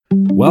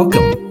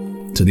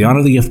Welcome to the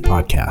Honor the Gift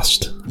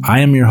podcast. I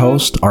am your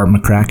host, Art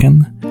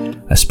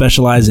McCracken. I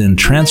specialize in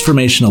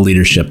transformational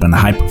leadership and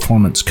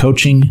high-performance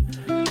coaching.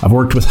 I've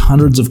worked with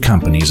hundreds of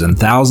companies and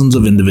thousands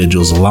of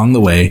individuals along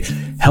the way,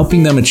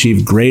 helping them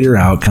achieve greater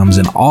outcomes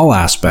in all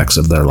aspects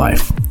of their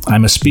life.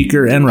 I'm a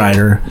speaker and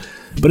writer,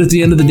 but at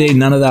the end of the day,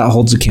 none of that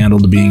holds a candle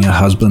to being a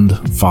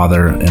husband,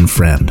 father, and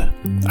friend.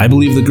 I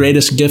believe the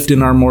greatest gift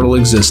in our mortal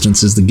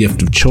existence is the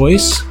gift of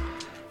choice.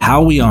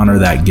 How we honor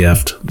that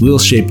gift will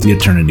shape the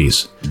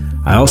eternities.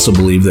 I also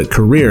believe that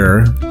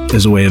career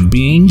is a way of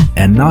being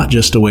and not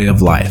just a way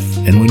of life.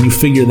 And when you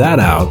figure that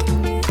out,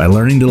 by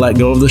learning to let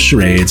go of the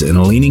charades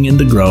and leaning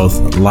into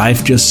growth,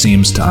 life just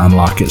seems to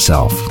unlock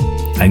itself.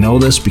 I know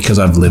this because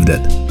I've lived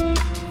it.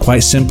 Quite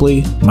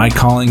simply, my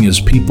calling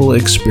is people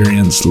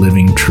experience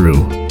living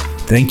true.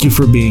 Thank you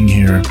for being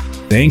here.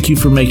 Thank you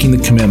for making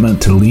the commitment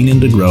to lean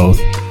into growth.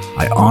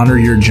 I honor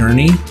your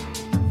journey.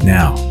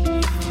 Now,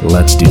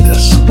 let's do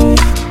this.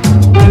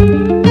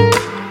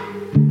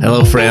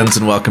 Hello, friends,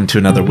 and welcome to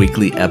another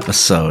weekly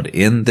episode.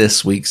 In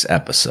this week's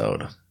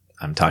episode,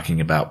 I'm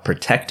talking about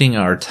protecting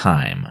our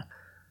time.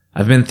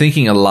 I've been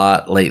thinking a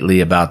lot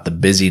lately about the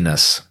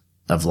busyness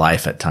of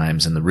life at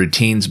times and the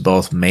routines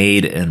both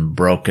made and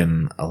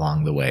broken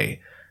along the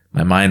way.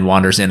 My mind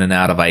wanders in and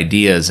out of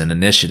ideas and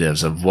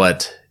initiatives of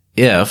what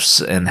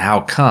ifs and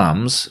how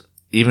comes,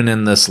 even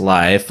in this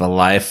life, a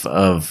life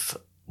of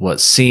what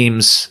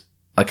seems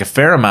like a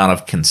fair amount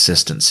of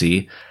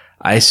consistency.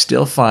 I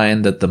still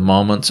find that the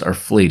moments are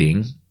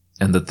fleeting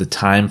and that the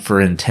time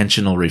for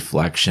intentional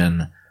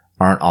reflection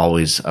aren't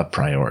always a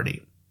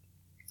priority.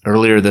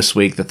 Earlier this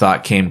week, the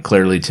thought came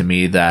clearly to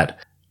me that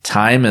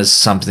time is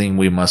something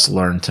we must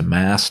learn to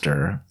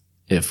master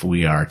if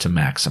we are to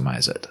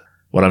maximize it.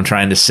 What I'm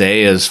trying to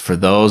say is for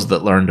those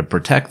that learn to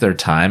protect their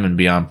time and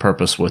be on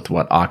purpose with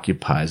what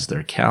occupies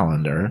their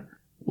calendar,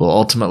 will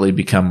ultimately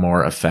become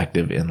more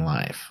effective in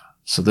life.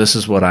 So this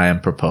is what I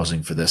am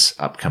proposing for this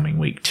upcoming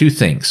week. 2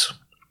 things.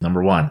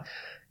 Number 1,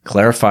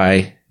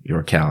 clarify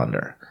your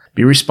calendar.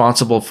 Be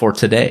responsible for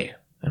today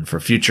and for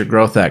future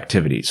growth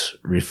activities.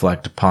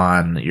 Reflect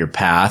upon your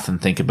path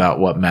and think about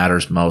what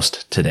matters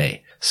most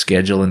today.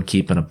 Schedule and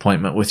keep an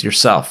appointment with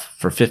yourself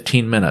for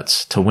 15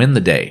 minutes to win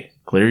the day.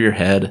 Clear your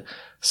head,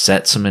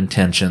 set some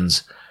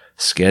intentions,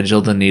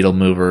 schedule the needle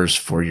movers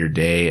for your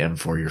day and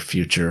for your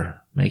future.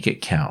 Make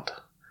it count.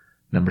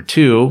 Number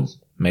 2,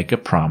 make a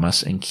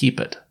promise and keep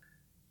it.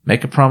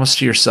 Make a promise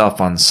to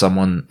yourself on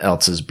someone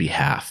else's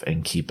behalf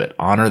and keep it.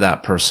 Honor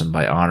that person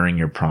by honoring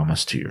your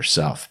promise to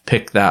yourself.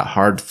 Pick that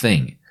hard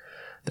thing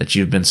that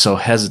you've been so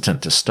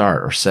hesitant to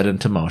start or set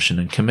into motion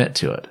and commit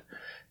to it.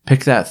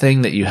 Pick that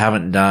thing that you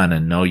haven't done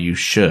and know you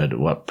should.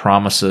 What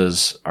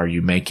promises are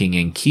you making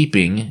and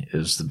keeping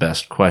is the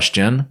best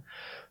question.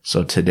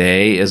 So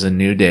today is a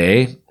new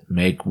day.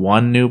 Make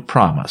one new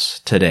promise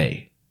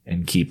today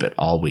and keep it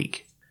all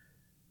week.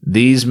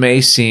 These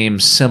may seem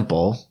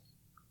simple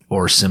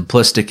or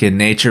simplistic in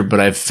nature, but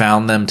I've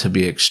found them to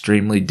be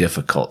extremely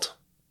difficult,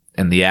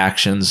 and the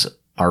actions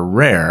are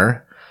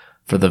rare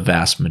for the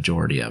vast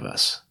majority of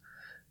us.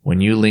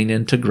 When you lean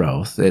into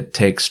growth, it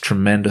takes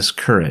tremendous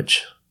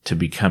courage to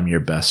become your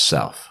best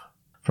self.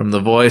 From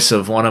the voice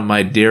of one of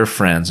my dear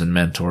friends and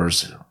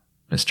mentors,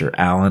 Mr.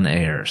 Alan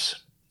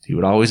Ayers, he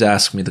would always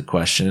ask me the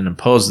question and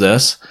pose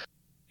this: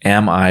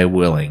 am I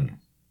willing?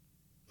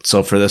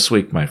 So for this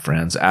week, my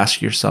friends, ask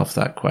yourself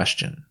that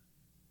question.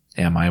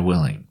 Am I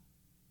willing?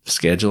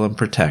 Schedule and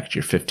protect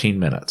your 15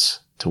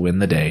 minutes to win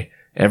the day,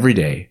 every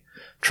day.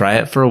 Try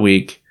it for a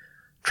week.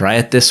 Try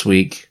it this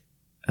week,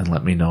 and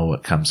let me know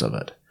what comes of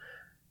it.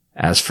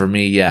 As for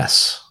me,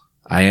 yes,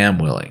 I am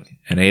willing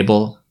and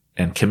able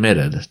and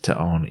committed to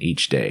own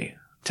each day.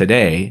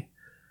 Today,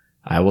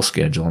 I will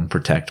schedule and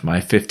protect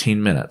my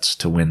 15 minutes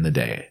to win the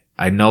day.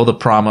 I know the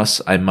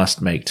promise I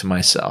must make to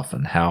myself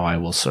and how I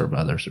will serve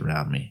others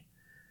around me.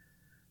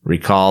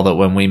 Recall that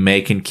when we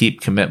make and keep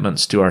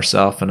commitments to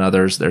ourselves and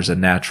others, there's a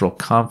natural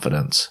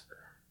confidence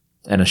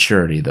and a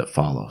surety that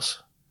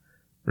follows.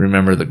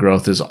 Remember that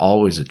growth is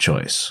always a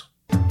choice.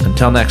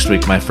 Until next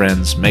week, my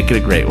friends, make it a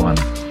great one,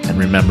 and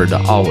remember to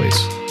always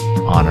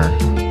honor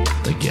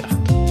the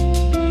gift.